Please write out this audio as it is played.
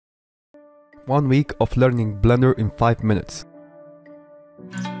1 week of learning Blender in 5 minutes.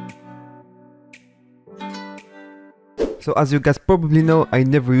 So as you guys probably know, I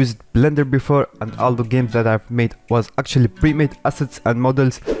never used Blender before, and all the games that I've made was actually pre-made assets and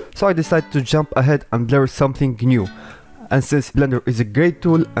models, so I decided to jump ahead and learn something new. And since Blender is a great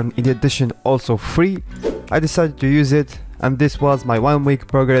tool and in addition also free, I decided to use it, and this was my 1 week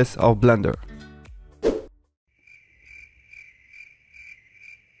progress of Blender.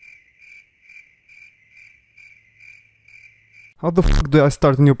 How the fuck do I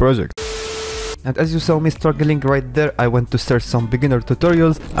start a new project? And as you saw me struggling right there, I went to search some beginner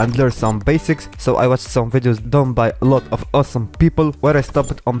tutorials and learn some basics. So I watched some videos done by a lot of awesome people where I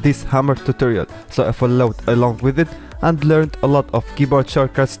stopped on this hammer tutorial. So I followed along with it and learned a lot of keyboard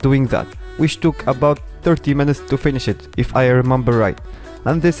shortcuts doing that, which took about 30 minutes to finish it, if I remember right.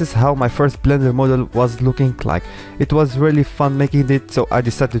 And this is how my first Blender model was looking like. It was really fun making it, so I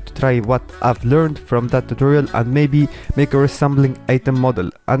decided to try what I've learned from that tutorial and maybe make a resembling item model,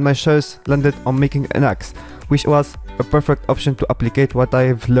 and my choice landed on making an axe, which was a perfect option to applicate what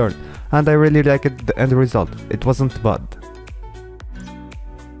I've learned, and I really liked the end result. It wasn't bad.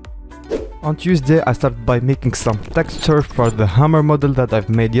 On Tuesday, I started by making some texture for the hammer model that I've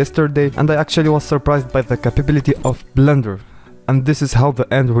made yesterday, and I actually was surprised by the capability of Blender. And this is how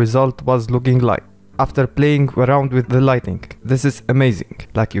the end result was looking like after playing around with the lighting. This is amazing,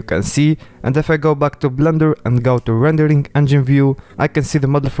 like you can see. And if I go back to Blender and go to rendering engine view, I can see the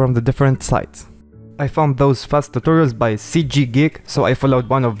model from the different sides. I found those fast tutorials by CG Geek, so I followed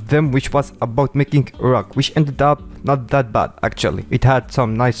one of them, which was about making a rock, which ended up not that bad actually. It had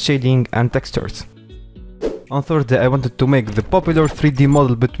some nice shading and textures. On Thursday, I wanted to make the popular 3D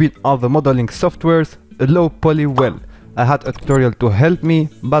model between all the modeling softwares, a low poly well. I had a tutorial to help me,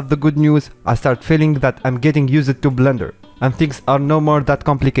 but the good news, I start feeling that I'm getting used to Blender, and things are no more that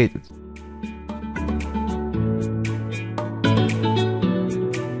complicated.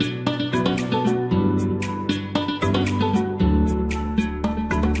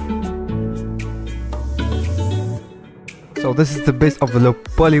 So this is the base of the low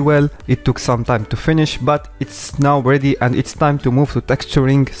poly well. It took some time to finish, but it's now ready and it's time to move to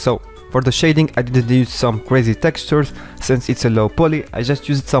texturing. So for the shading, I didn't use some crazy textures, since it's a low poly. I just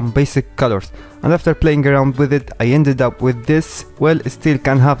used some basic colors, and after playing around with it, I ended up with this. Well, it still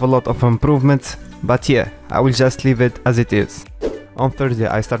can have a lot of improvements, but yeah, I will just leave it as it is. On Thursday,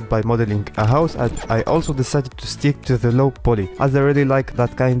 I started by modeling a house, and I also decided to stick to the low poly, as I really like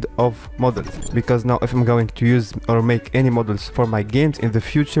that kind of models, because now if I'm going to use or make any models for my games in the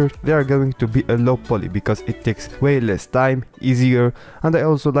future, they are going to be a low poly, because it takes way less time, easier, and I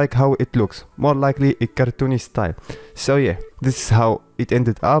also like how it looks, more likely a cartoony style. So yeah, this is how it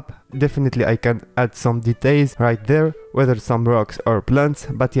ended up. Definitely I can add some details right there, whether some rocks or plants,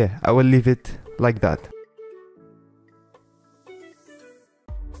 but yeah, I will leave it like that.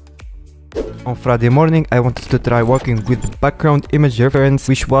 On Friday morning, I wanted to try working with background image reference,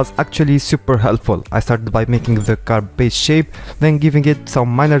 which was actually super helpful. I started by making the car base shape, then giving it some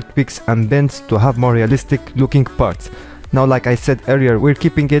minor tweaks and bends to have more realistic looking parts. Now, like I said earlier, we're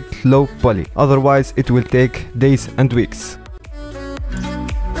keeping it low poly, otherwise it will take days and weeks.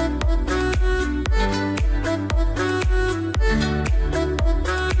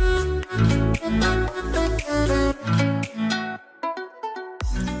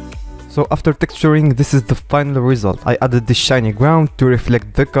 So after texturing, this is the final result. I added this shiny ground to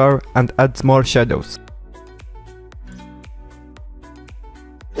reflect the car and add more shadows.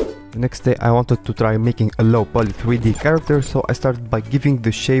 The next day I wanted to try making a low poly 3D character, so I started by giving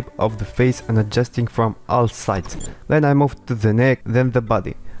the shape of the face and adjusting from all sides. Then I moved to the neck, then the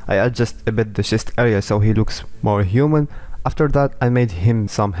body. I adjust a bit the chest area so he looks more human. After that I made him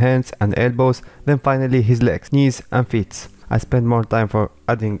some hands and elbows, then finally his legs, knees and feet. I spent more time for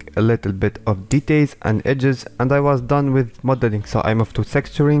adding a little bit of details and edges, and I was done with modeling, so I moved to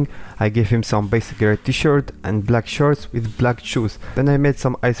texturing. I gave him some basic gray t-shirt and black shorts with black shoes. Then I made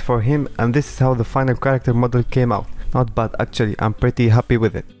some eyes for him, and this is how the final character model came out. Not bad actually, I'm pretty happy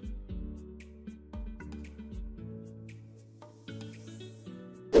with it.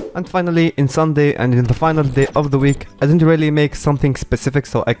 And finally, in Sunday and in the final day of the week, I didn't really make something specific,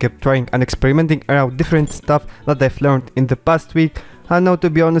 so I kept trying and experimenting around different stuff that I've learned in the past week. And now, to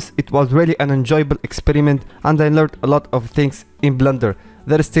be honest, it was really an enjoyable experiment, and I learned a lot of things in Blender.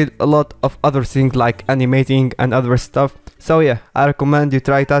 There is still a lot of other things like animating and other stuff, so yeah, I recommend you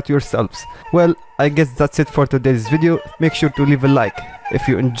try it out yourselves. Well, I guess that's it for today's video. Make sure to leave a like if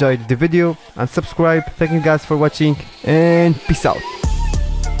you enjoyed the video and subscribe. Thank you guys for watching, and peace out.